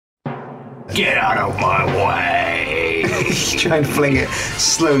Get out of my way! Try and fling it.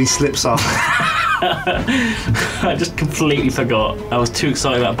 Slowly slips off. I just completely forgot. I was too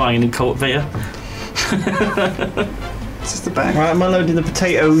excited about buying a new cultivator. It's just the back. Right, I'm unloading the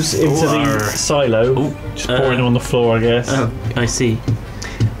potatoes into the silo. Ooh, just pouring them on the floor, I guess. Oh, I see.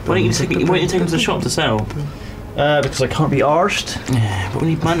 Why don't you take them to the shop to sell? Because I can't be arsed. Yeah, but we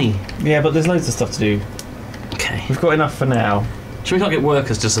need money. Yeah, but there's loads of stuff to do. Okay. We've got enough for now. Should we not get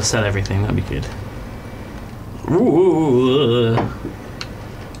workers just to sell everything? That'd be good. Ooh.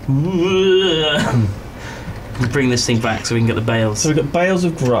 Bring this thing back so we can get the bales. So we've got bales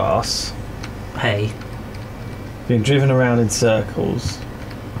of grass. Hay. Being driven around in circles.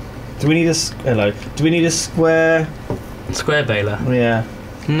 Do we need a hello? Do we need a square? Square baler? Yeah.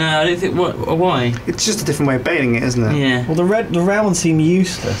 No, I don't think. Why? It's just a different way of bailing it, isn't it? Yeah. Well, the round ones seem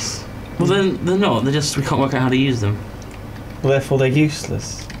useless. Well, then they're not. They're just we can't work out how to use them. Well, therefore they're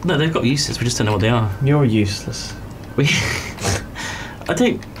useless. No, they've got uses. We just don't know what they are. You're useless. We. I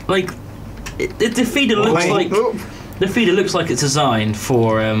don't like. The feeder looks like. Oh. The feeder looks like it's designed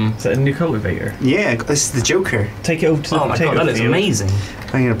for. Is that a new cultivator? Yeah, this is the Joker. Take it over to the Oh my god, that looks amazing.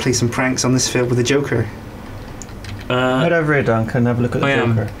 I'm going to play some pranks on this field with the Joker. Head over here, Duncan, and have a look at the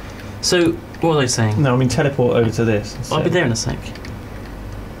Joker. So, what was I saying? No, I mean teleport over to this. I'll be there in a sec.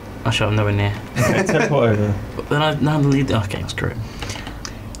 I'll show I'm nowhere near. Okay, teleport over. Then I lead. Okay, screw it.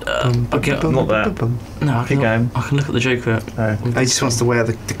 Okay, not that. No, I can look at the Joker. Oh. He just wants to wear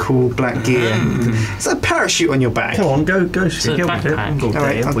the cool black gear. Is that a parachute on your back? Come on, go, It's a get with it. backpack. All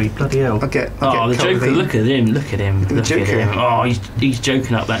Alright, day, bloody hell. I'll get the Joker, cultivating. look at him. The Joker. Oh, he's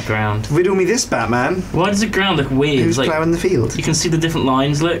joking up that ground. Riddle me this, Batman. Why does the ground look weird? Who's It's like, ploughing the field? you can see the different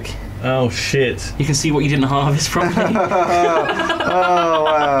lines, look. Oh shit. You can see what you didn't harvest properly. Oh,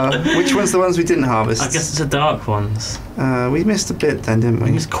 wow. Which one's the ones we didn't harvest? I guess it's the dark ones. We missed a bit then, didn't I we?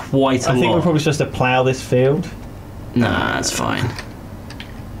 think it's quite a lot. I think we're probably supposed to plough this field. Nah, it's fine.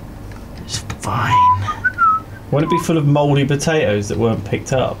 It's fine. Won't it be full of mouldy potatoes that weren't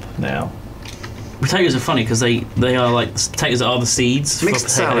picked up now? Potatoes are funny because they are like potatoes are the seeds Mixed for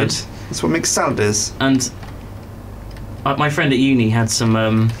salad. potatoes. That's what mixed salad is. And my friend at uni had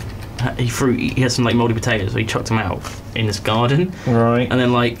some he had some like mouldy potatoes, so he chucked them out in his garden. Right. And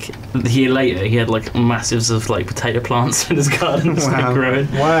then like a year later, he had like massives of like potato plants in his garden just like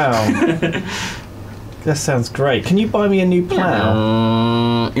growing. Wow. That sounds great. Can you buy me a new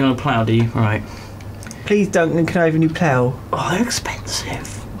plough? You want a plough, do you? Right. Please, Duncan, can I have a new plough? Oh, they're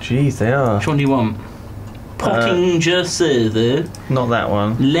expensive. Jeez, they are. Which one do you want? Pottinger Server. Not that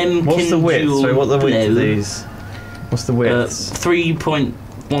one. Lemkin. What's the width? Sorry, what are the width of these? What's the width? 3.15,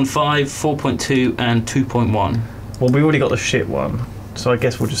 4.2 and 2.1. Well, we already got the shit one, so I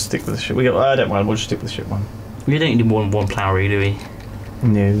guess we'll just stick with the shit. I don't mind. We'll just stick with the shit one. We don't need one plough, really, do we?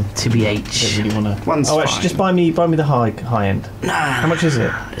 No. TBH. Don't really want to. One's actually, fine. just buy me the high end. Nah. How much is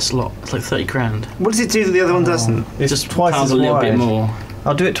it? It's a lot. It's like 30 grand. What does it do that the other one doesn't? It's Just twice ploughs as a little wide. bit more.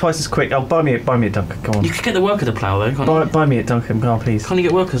 I'll do it twice as quick. Buy me it, Duncan. Come on. You could get the worker to plough though, can't you? Buy me it, Duncan. Come on, please. Can't you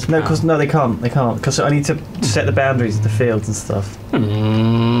get workers to No, plough? because they can't. They can't. Because I need to set the boundaries of the fields and stuff. Oh,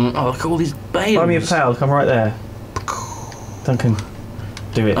 look at all these bales. Buy me a plough. Come right there. Duncan,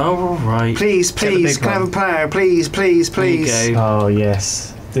 do it. Oh, right. Please, Get the please, big can I have a one. plough? Please, please, please. There you go. Oh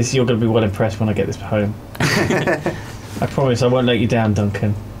yes. You're going to be well impressed when I get this home. I promise I won't let you down,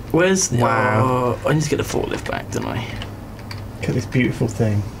 Duncan. Where's the... Wow. Oh, I need to get the forklift back, don't I? Look at this beautiful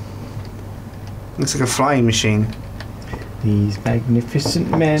thing. Looks like a flying machine. These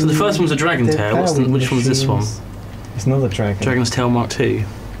magnificent men. So the first one was a dragon They're tail. plowing Which one's this one? machines. It's another dragon. Dragon's Tail Mark II.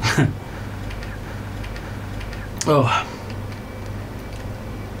 Oh.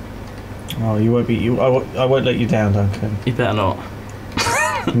 Oh, you won't be. I won't let you down, Duncan. You better not.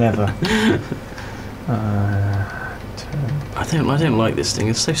 Never. I don't like this thing.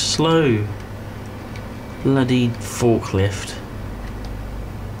 It's so slow. Bloody forklift.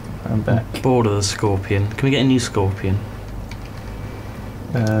 I'm back. Bored of the scorpion. Can we get a new scorpion?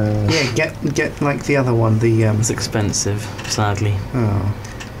 Yeah, get like the other one. The It's expensive, sadly. Oh.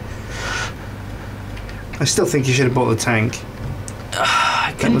 I still think you should have bought the tank.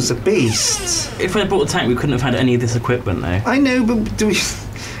 That was a beast. If I bought the tank, we couldn't have had any of this equipment, though. I know, but do we?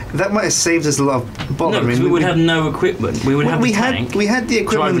 That might have saved us a lot of bother. No, because we would have no equipment. We would have the tank. We had the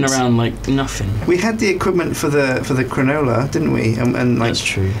equipment driving around like nothing. We had the equipment for the granola, didn't we? And like, that's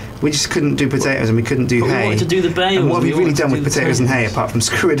true. We just couldn't do potatoes and we couldn't do But hay. we wanted to do the bales. And what have we really wanted to done do with the potatoes and hay tails. apart from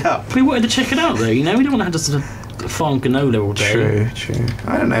screw it up? We wanted to check it out, though. You know, we don't want to have to farm granola all day. True.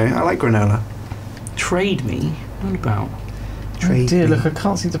 I don't know. I like granola. Trade me. What about? Oh dear, look, I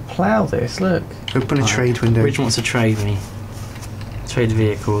can't seem to plough this. Look. Open a trade window. Which wants to trade me? Trade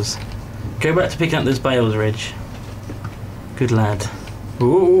vehicles. Go back to picking up those bales, Ridge. Good lad.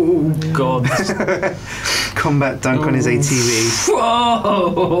 Oh God! Combat dunk on his ATV.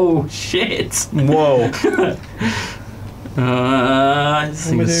 Whoa! Shit! Whoa! This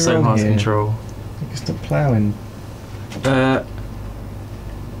thing is so hard to control. You can stop ploughing.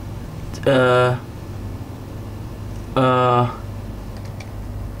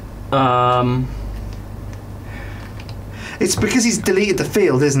 It's because he's deleted the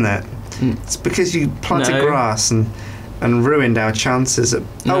field, isn't it? It's because you planted grass and ruined our chances.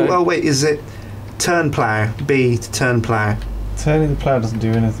 No. Oh wait, is it turn plough? B to turn plough. Turning the plough doesn't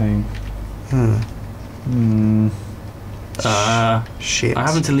do anything. Shit. I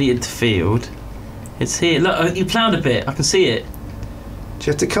haven't deleted the field. It's here. Look, you ploughed a bit. I can see it. Do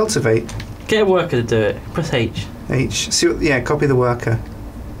you have to cultivate? Get a worker to do it. Press H. H. See what? Yeah, copy the worker.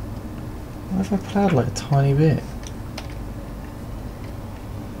 Why have I ploughed like a tiny bit?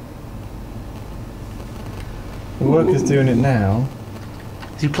 The worker's doing it now.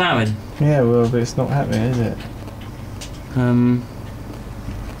 Is he ploughing? Yeah, well, but it's not happening, is it?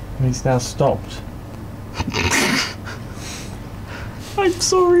 He's now stopped. I'm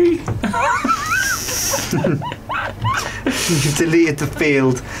sorry. You've deleted the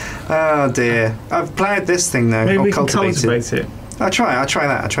field. Oh dear. I've ploughed this thing though. Maybe I'll we can cultivate it. I'll try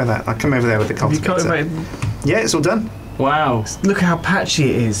that. I'll come over there with the Have you cultivator. cultivated? Yeah, it's all done. Wow. Look how patchy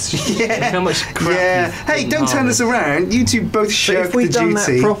it is. Look how much crap. Yeah. you've Hey, don't turn harvested. this around. You two both So shirk if the we'd done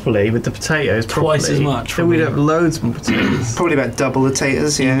duty. that properly with the potatoes, Twice properly, as much, then we'd probably. have loads more potatoes. Probably about double the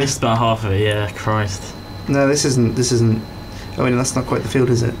taters. You Yeah. missed about half of it. Yeah. Christ. No, this isn't. Oh, wait, that's not quite the field,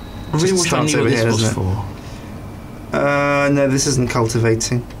 is it? I really Just wish I starts knew what over this here, was doesn't it? for. No, this isn't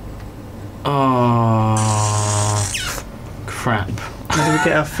cultivating. Oh. Crap. How do we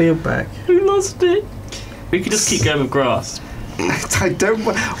get our field back? We lost it. We could just keep going with grass. I don't.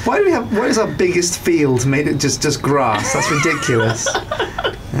 Why do we have? What is our biggest field made it just grass? That's ridiculous.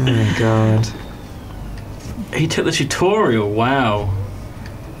 Oh God. He took the tutorial. Wow.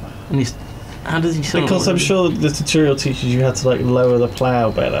 And he's. How does he? Because I'm sure the tutorial teaches you how to like lower the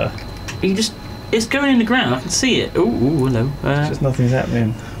plough better. You just. It's going in the ground. I can see it. Ooh, hello. Just nothing's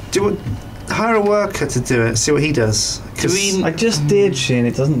happening. Hire a worker to do it. See what he does. Do we? I just did, Sjin.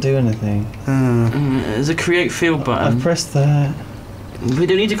 It doesn't do anything. There's a create field button. I've pressed that. We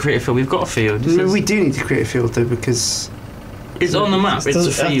don't need to create a field. We've got a field. We do need to create a field though because It's on the map. It's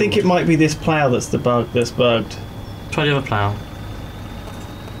a field. I think it might be this plough that's bugged. Try the other plough.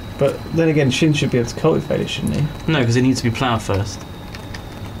 But then again, Sjin should be able to cultivate it, shouldn't he? No, because it needs to be ploughed first.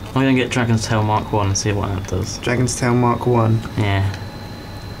 I'm going to get Dragon's Tail Mark 1 and see what that does. Dragon's Tail Mark 1. Yeah.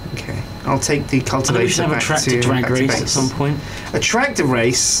 Okay. I'll take the I think we cultivator should have a back tractor to drag race base. at some point. A tractor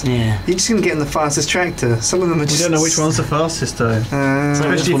race? Yeah. You're just going to get in the fastest tractor. Some of them are We just... don't know which one's the fastest though. Especially if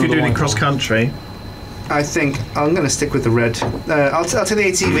one of you're the doing it white cross country. I think I'm going to stick with the red. I'll take the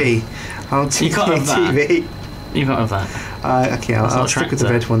ATV. I'll take You can't the have that. ATV. You can't have that. Okay, That's not I'll a stick with the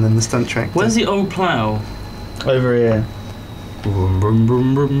tractor. red one then, the stunt tractor. Where's the old plough? Over here.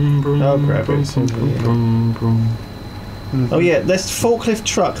 Oh, grab it, it's over here. Oh yeah, let's forklift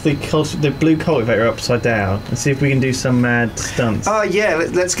truck the blue cultivator upside down and see if we can do some mad stunts. Oh yeah,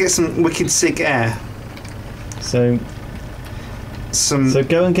 let's get some wicked sick air. So Some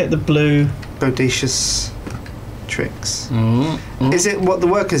go and get the blue. bodacious tricks. Mm. Is it what the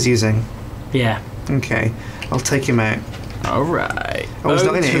worker's using? Yeah. Okay, I'll take him out. Alright. Oh, he's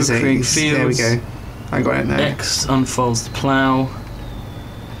not in it, is he? There we go. I got it now. X unfolds the plough.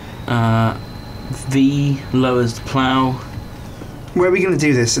 V lowers the plough. Where are we going to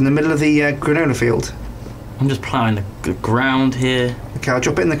do this? In the middle of the granola field? I'm just ploughing the ground here. Okay, I'll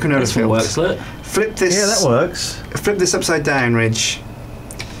drop it in the granola This one field. works, look. Flip this. Yeah, that works. Flip this upside down, Ridge.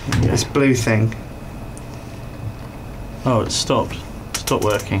 This blue thing. Oh, it stopped. Stopped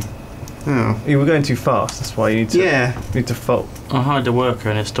working. Oh. You were going too fast. That's why you need to. Yeah. Need to fault. I hired the worker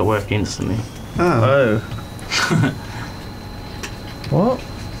and it stopped working instantly. Oh. What?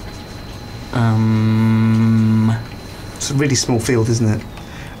 It's a really small field, isn't it?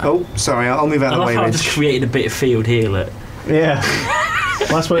 Oh, sorry. I'll move out I of the love way, how I Ridge. just created a bit of field here, look. Yeah.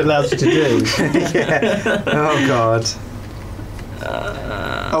 That's what it allows you to do. Yeah. Oh God.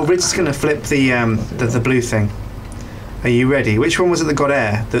 Oh, Ridge is going to flip the blue thing. Are you ready? Which one was it that got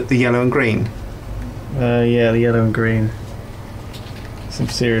air? The yellow and green? Yeah, the yellow and green. Some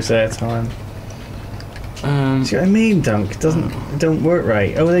serious airtime. See what I mean, Dunk? It don't work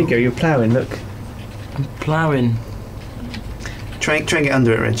right. Oh, there you go. You're ploughing. Look. I'm ploughing. Try and get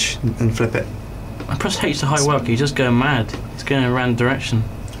under it, Ridge, and flip it. I press H to high worker. He's just going mad. He's going in a random direction.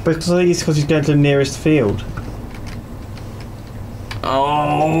 But I think it's because he's going to the nearest field.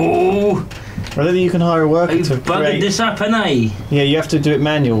 Oh! I don't think you can hire a worker Who's to bugging create... this up, ain't Yeah, you have to do it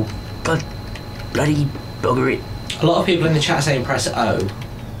manual. Bloody bugger it. A lot of people in the chat saying press O.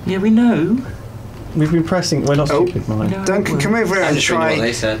 Yeah, we know. We've been pressing... We're not Oh. stupid, mine. No. Duncan, come over here I'm and just reading what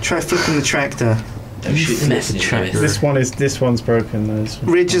they said. try flipping the tractor. Don't shoot the Flip messages. the track. Lewis. This one's broken. Though. This one's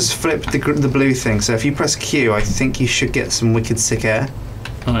Ridge has flipped the blue thing, so if you press Q, I think you should get some wicked sick air.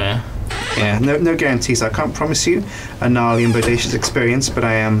 Oh, yeah. Yeah, no guarantees. I can't promise you a gnarly and bodacious experience, but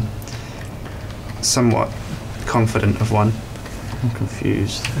I am somewhat confident of one. I'm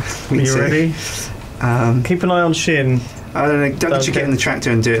confused. Are Me you too. ready? Keep an eye on Sjin. I don't know. Duncan should get in the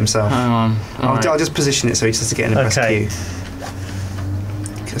tractor and do it himself. Hang on. I'll just position it so he just has to get in and press Okay. Q.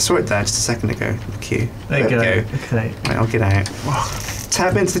 I saw it there just a second ago. Q. There you go. we go. Okay. Right, I'll get out.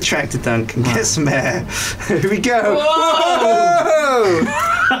 Tab into the tractor, Dunk, and get some air. Here we go. Whoa! Whoa!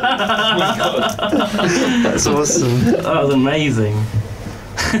 That's awesome. That was amazing.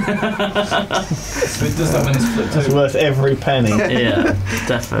 So it does that when it's flipped It's over. worth every penny. Yeah,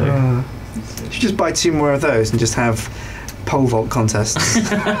 defo. You should just buy 2 more of those and just have pole vault contests.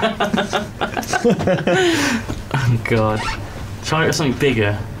 Oh, God. Try it with something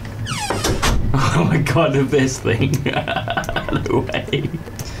bigger. Oh, my God, the best thing. No way.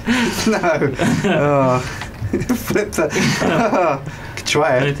 No. Oh. Flip that. Oh. Could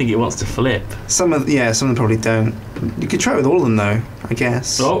try I it. don't think it wants to flip. Some of them probably don't. You could try it with all of them though, I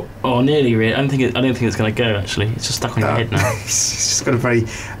guess. Oh, nearly. Really. I don't think it's going to go. Actually, it's just stuck on your head now. It's just got a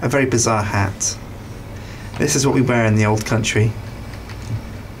very bizarre hat. This is what we wear in the old country.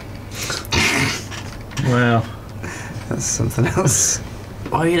 Wow. That's something else.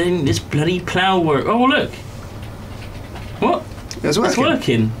 Why didn't this bloody plough work? Oh, look. What? It was It's working.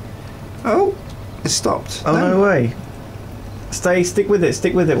 working. Oh, it stopped. Oh, no way. Stick with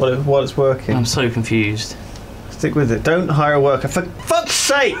it while it's working. I'm so confused. Stick with it. Don't hire a worker. For fuck's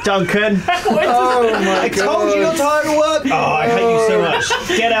sake, Duncan! Oh my I told you not to hire a worker! Oh, I hate you so much.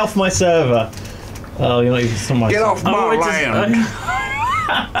 Get off my server. Oh, you're not even on my Get off my Oh, land.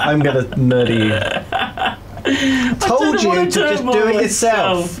 I'm gonna murder you. Told you to just do it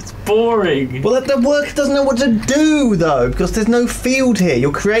yourself. It's boring. Well, the worker doesn't know what to do, though, because there's no field here.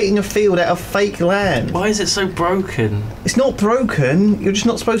 You're creating a field out of fake land. Why is it so broken? It's not broken. You're just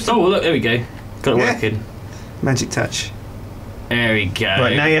not supposed to... Oh, well, look, there we go. Got it Yeah. working. Magic touch. There we go.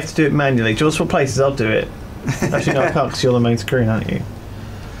 Right, now you have to do it manually. Do you want to swap places? I'll do it. Actually, no, I can't, because you're the main screen, aren't you?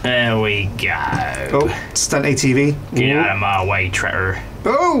 There we go. Oh, stunt ATV. Get out of my way, Trevor.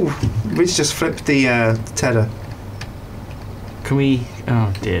 Oh, Rich just flipped the tether. Can we...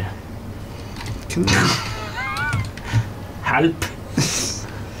 Oh, dear. Can Help.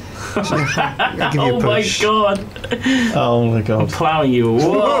 I'll give you a Oh, my push. God. Oh, my I'm God. ploughing you.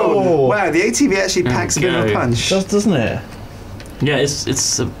 Whoa. Whoa! Wow, the ATV actually packs a bit of a go. punch. Doesn't it? Yeah, I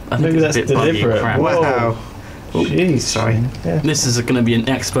think Maybe it's that's a bit buggy and deliberate. crap. Wow. Oh, Jeez. sorry. Yeah. This is going to be an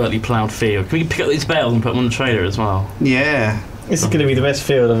expertly ploughed field. Can we pick up these bales and put them on the trailer as well? Yeah. This is going to be the best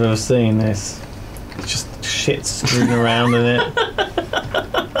field I've ever seen, this. It's just shit strewn around in it.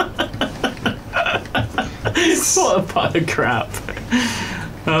 What a pile of crap.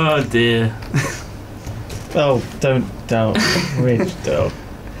 Oh, dear. Oh, don't. Rich, don't.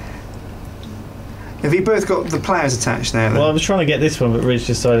 Have you both got the ploughs attached now? Then? Well, I was trying to get this one, but Rich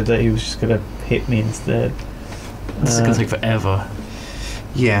decided that he was just going to hit me instead. This is going to take forever.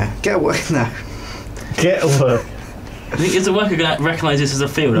 Yeah. Get away now. Get work. I think is the worker going to recognise this as a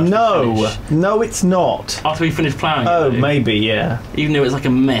field after we No, finish? no, it's not. After we finish ploughing Oh, it, though? maybe, yeah. Even though it's like a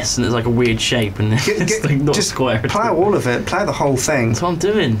mess and it's like a weird shape and it's like not just square at plough all. all of it. Plough the whole thing. That's what I'm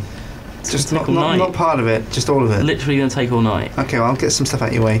doing. It's Just gonna not, take all night. not part of it. Just all of it. Literally going to take all night. Okay, well, I'll get some stuff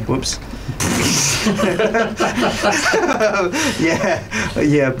out your way. Whoops. yeah.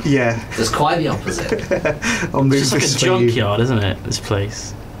 There's quite the opposite. I'll move It's just like a this for you. junkyard, isn't it? This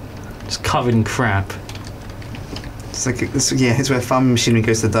place. Just covered in crap. It's like it's where farming machinery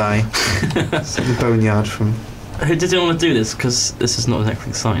goes to die. It's like the boneyard from. Who didn't want to do this? Because this is not exactly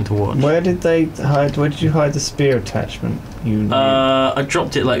exciting to watch. Where did they hide? Where did you hide the spear attachment? I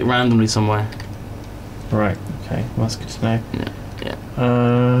dropped it like randomly somewhere. Right. Okay. Well, that's good to know.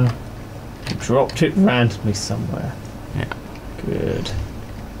 Yeah. You dropped it randomly somewhere. Yeah. Good.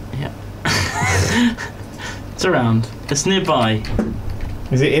 It's around. It's nearby.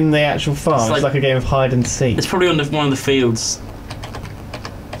 Is it in the actual farm? It's It's like- like a game of hide and seek. It's probably on one of the fields.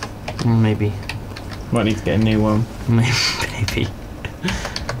 Maybe. Might need to get a new one. Maybe.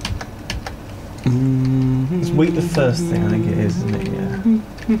 It's wheat the first thing, I think it is, isn't it? Yeah.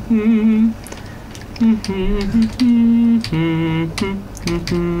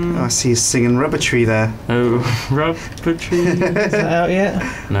 Oh, I see you singing Rubber Tree there. Oh, Rubber Tree. Is that out yet?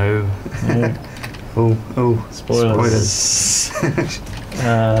 No. No. Oh, Spoilers.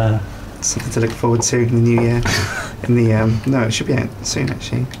 Something to look forward to in the new year. In the no, it should be out soon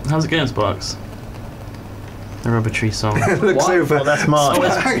actually. How's it going, Sparks? The Rubber Tree song. Looks What? over. Well, that's March. Oh, I'm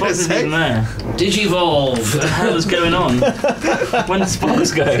gonna Sparks isn't say- even there. Digivolve! What the hell is going on? When did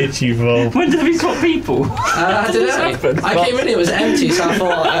Sparks go? Digivolve. When did we swap people? I don't What's happened? know. I came in, it was empty, so I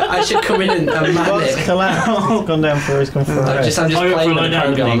thought I should come in and man What's it. collapsed? It's gone down for. It's gone for. I'm just Oh, you're playing for with the low down, program.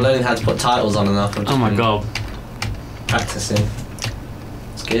 I'm didn't you? learning how to put titles on and off. I've just Oh my been god. practicing.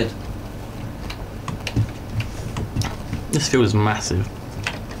 It's good. This field is massive.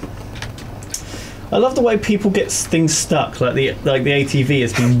 I love the way people get things stuck, like the ATV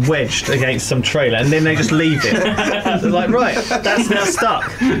has been wedged against some trailer, and then they just leave it. They're like, right, that's now stuck.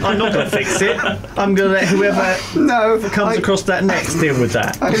 I'm not going to fix it. I'm going to let whoever No, comes across that next deal with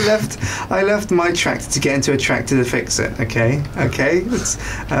that. I left my tractor to get into a tractor to fix it. Okay.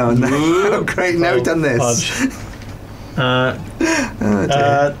 Oh no! Oh great! Now we've done this. Fudge. Oh,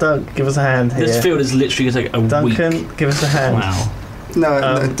 dear. Doug, give us a hand here. This field is literally going to take a Duncan, week. give us a hand. Wow. No,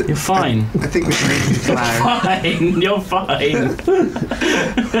 You're fine. I think we should plough. Fine. You're fine.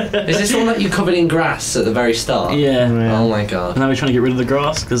 Is this all that you covered in grass at the very start? Yeah. Yeah. Oh my god. Now we're trying to get rid of the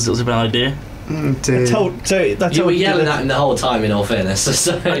grass because it was a bad idea. Dear. I told You were you yelling that- at him the whole time, in all fairness.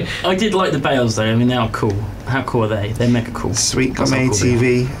 So. I did like the bales though. I mean, they are cool. How cool are they? They're mega cool. Sweet, got That's my how cool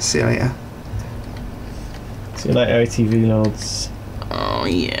they ATV. See you later. See you later, ATV lords. Oh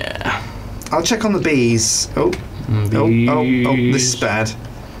yeah. I'll check on the bees. Oh, this is bad.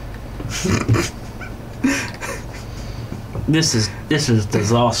 This is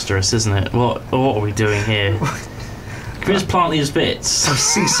disastrous, isn't it? What are we doing here? Can we just plant these bits? I've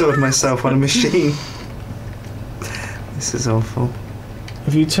seesawed myself on a machine. This is awful.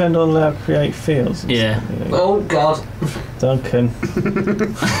 Have you turned on Allow Create Fields? Yeah. Oh god. Duncan.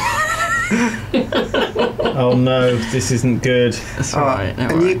 Oh no, this isn't good. That's alright.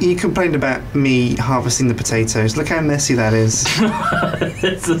 And you complained about me harvesting the potatoes. Look how messy that is.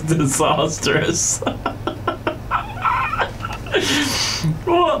 This is disastrous.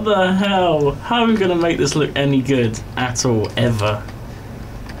 What the hell? How are we going to make this look any good at all, ever?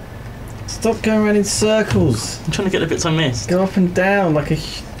 Stop going around in circles. I'm trying to get the bits I missed. Go up and down like a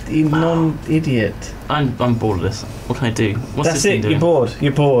non-idiot. I'm bored of this. What can I do? What's That's this thing it, doing? you're bored.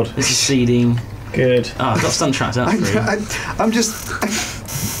 You're bored. This is seeding. Good. Ah, I've got stun traps out through. I'm just.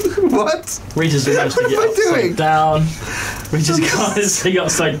 What? Regis managed to What get am I upside doing? down. Regis got his thing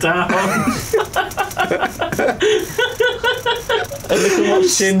upside down. Look at what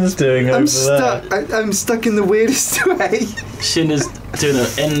Shin's doing over I'm there. stuck. I'm stuck in the weirdest way. Shin is doing an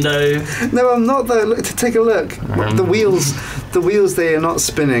endo. No, I'm not though. Look, take a look. The wheels, they are not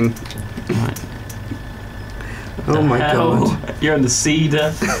spinning. Right. Oh The my hell? god. You're in the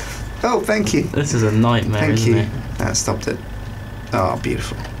cedar. Oh, thank you. This is a nightmare, Thank isn't you. it? That stopped it. Oh,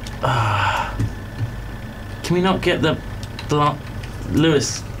 beautiful. Can we not get the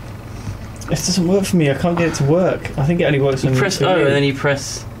Lewis? This doesn't work for me. I can't get it to work. I think it only works when You press you O and then you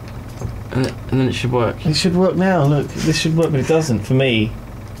press, and then it should work. It should work now. Look, this should work, but it doesn't for me.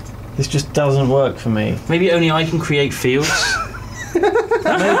 This just doesn't work for me. Maybe only I can create fields.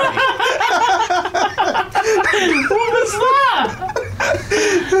 What was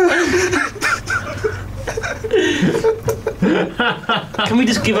that? Can we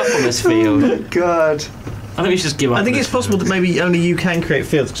just give up on this field? Oh god. I think we should just give up. I think on it's this possible that maybe only you can create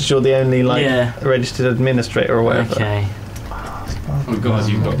fields because you're the only registered administrator or whatever. Okay. Oh god,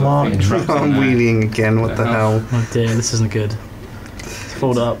 you've got Mark. the thing trapped in I'm there. wheeling again. What the hell? Oh dear, this isn't good. Let's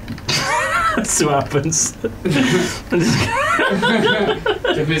fold up. That's what happens. If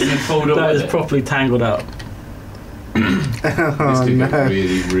it's in fold up That with is it. properly tangled up. Oh This could no. go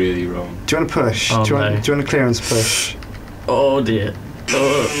really, really wrong. Do you want to push? Oh, do, you want, no. do you want a clearance push? Oh dear.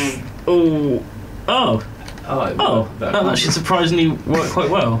 Oh. Oh. Oh. Oh. That actually surprisingly worked quite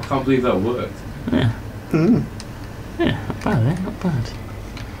well. I can't believe that worked. Yeah. Mm. Yeah. Not bad, eh? Not bad.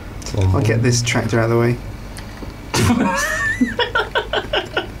 I'll get this tractor out of the way.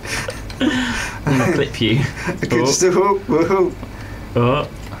 I'm gonna clip you. Okay, just whoa. Oh.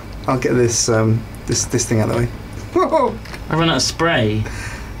 I'll get this this thing out of the way. Whoa. I ran out of spray.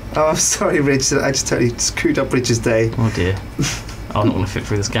 Oh, I'm sorry, Rich. I just totally screwed up Rich's day. Oh dear. I'm not gonna fit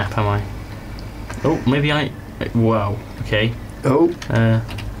through this gap, am I? Oh, maybe I. Wow. Okay. Oh, Uh.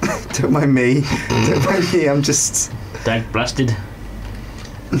 don't mind me. Don't mind me. I'm just. Dag blasted.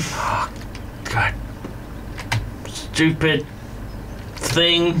 Oh, God. Stupid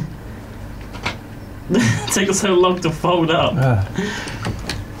thing. Takes so long to fold up.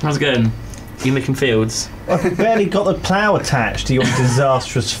 How's it going? You making fields? I've barely got the plough attached to your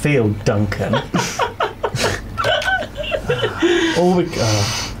disastrous field, Duncan.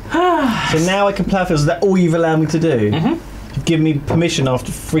 So now I can plough fields. Is that all you've allowed me to do? You've given me permission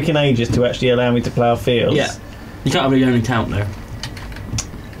after freaking ages to actually allow me to plough fields? Yeah. You can't have your own account though.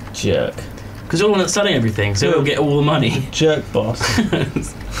 Jerk. Because you're the one that's selling everything, so you'll get all the money. Jerk boss. You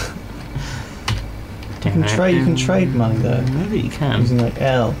can trade money though. Maybe you can. Using like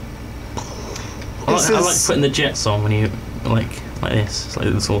L. I like putting the jets on when you like this. It's like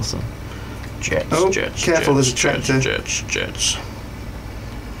this awesome. Jets, jets. Careful, jets, there's a tractor. Jets.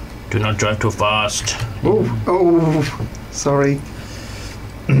 Do not drive too fast. Oh, sorry.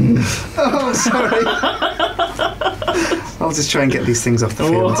 Oh, sorry. I'll just try and get these things off the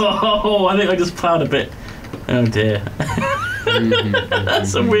field. Oh, I think I just ploughed a bit. Oh dear.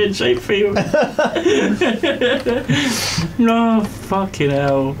 That's a weird shaped field. No, fucking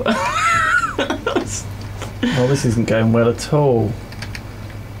hell. Oh, this isn't going well at all.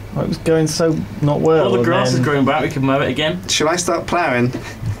 Oh, it was going so not well. All the grass is growing back. We can mow it again. Shall I start ploughing?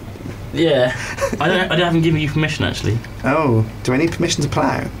 Yeah. I haven't given you permission actually. Oh, do I need permission to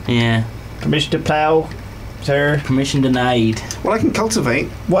plough? Yeah. Permission to plough, sir. Permission denied. Well, I can cultivate.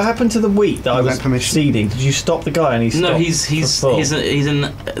 What happened to the wheat that I was seeding? Did you stop the guy and he stopped? No, he's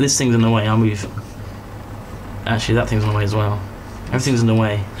in. This thing's in the way. I'll move. Actually, that thing's in the way as well. Everything's in the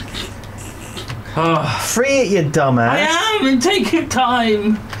way. Oh. Free it, you dumbass. I am. Take your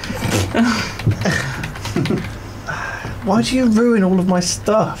time. Why do you ruin all of my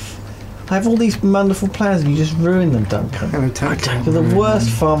stuff? I have all these wonderful plans and you just ruin them, Duncan. Hello, Toad. You're the worst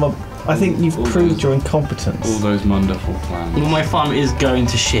farmer. I think you've proved your incompetence. All those wonderful plans. Well, my farm is going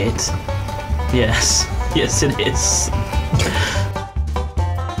to shit. Yes. Yes, it is.